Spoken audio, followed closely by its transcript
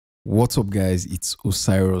What's up, guys? It's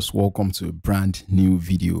Osirus. Welcome to a brand new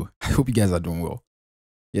video. I hope you guys are doing well.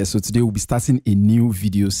 Yeah, so today we'll be starting a new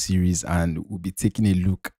video series and we'll be taking a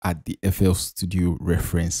look at the FL Studio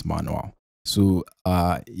reference manual. So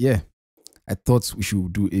yeah, I thought we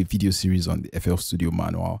should do a video series on the FL Studio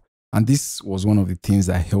manual. And this was one of the things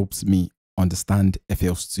that helped me understand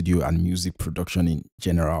FL Studio and music production in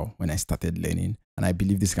general when I started learning. And I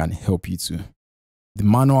believe this can help you too. The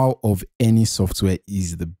manual of any software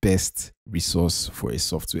is the best resource for a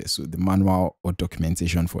software. So the manual or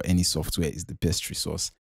documentation for any software is the best resource.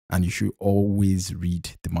 And you should always read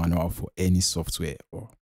the manual for any software or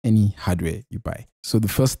any hardware you buy. So the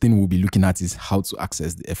first thing we'll be looking at is how to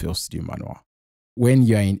access the FL Studio manual. When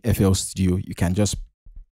you're in FL Studio, you can just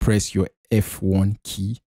press your F1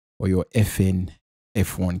 key or your F1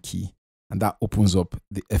 key. And that opens up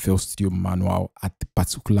the FL Studio manual at the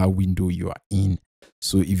particular window you are in.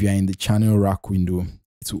 So if you're in the channel rack window,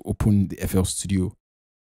 it will open the FL Studio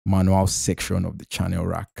manual section of the channel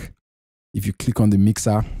rack. If you click on the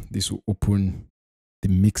mixer, this will open the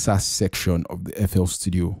mixer section of the FL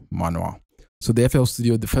Studio manual. So the FL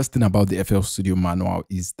Studio, the first thing about the FL Studio manual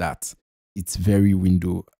is that it's very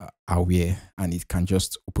window aware and it can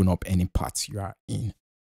just open up any part you are in.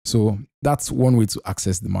 So that's one way to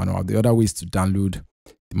access the manual. The other way is to download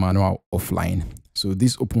the manual offline. So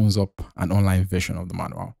this opens up an online version of the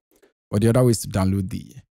manual. But the other way is to download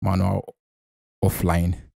the manual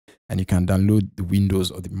offline, and you can download the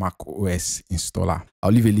Windows or the Mac OS installer.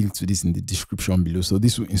 I'll leave a link to this in the description below. So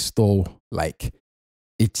this will install like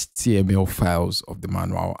HTML files of the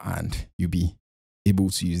manual and you'll be able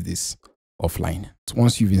to use this offline. So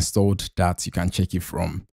once you've installed that, you can check it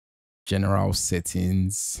from general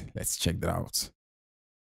settings. Let's check that out.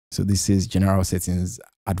 So this is general settings,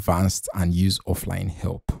 advanced, and use offline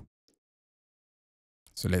help.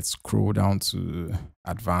 So let's scroll down to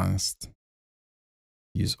advanced,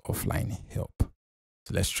 use offline help.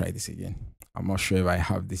 So let's try this again. I'm not sure if I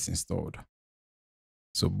have this installed.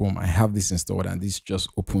 So boom, I have this installed and this just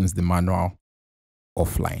opens the manual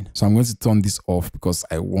offline. So I'm going to turn this off because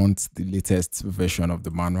I want the latest version of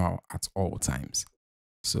the manual at all times.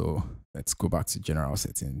 So let's go back to general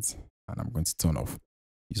settings and I'm going to turn off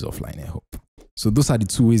use offline help. So those are the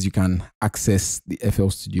two ways you can access the FL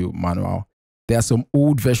Studio manual. There are some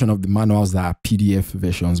old versions of the manuals that are PDF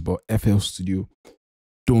versions, but FL Studio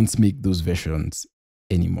don't make those versions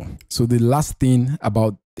anymore. So the last thing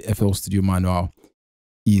about the FL Studio manual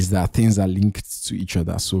is that things are linked to each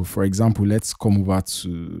other. So for example, let's come over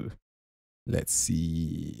to, let's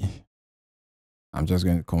see, I'm just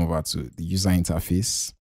going to come over to the user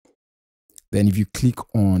interface. Then if you click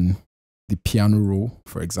on the piano roll,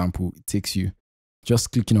 for example, it takes you,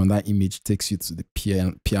 just clicking on that image takes you to the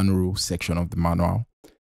piano roll section of the manual.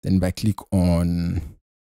 Then if I click on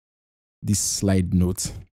this slide note,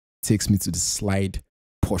 it takes me to the slide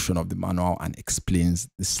portion of the manual and explains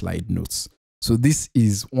the slide notes. So this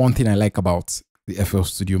is one thing I like about the FL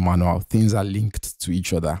Studio manual. Things are linked to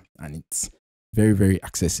each other and it's very, very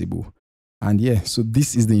accessible. And yeah, so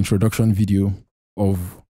this is the introduction video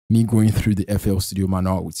of me going through the FL Studio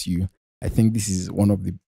manual with you. I think this is one of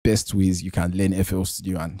the best ways you can learn FL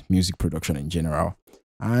Studio and music production in general.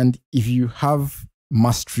 And if you have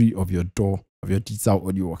mastery of your DAW, of your digital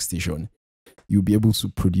audio workstation, you'll be able to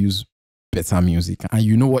produce better music and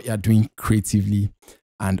you know what you're doing creatively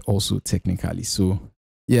and also technically. So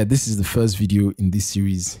yeah, this is the first video in this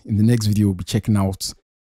series. In the next video, we'll be checking out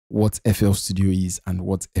what FL Studio is and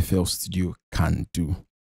what FL Studio can do.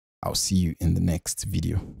 I'll see you in the next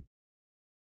video.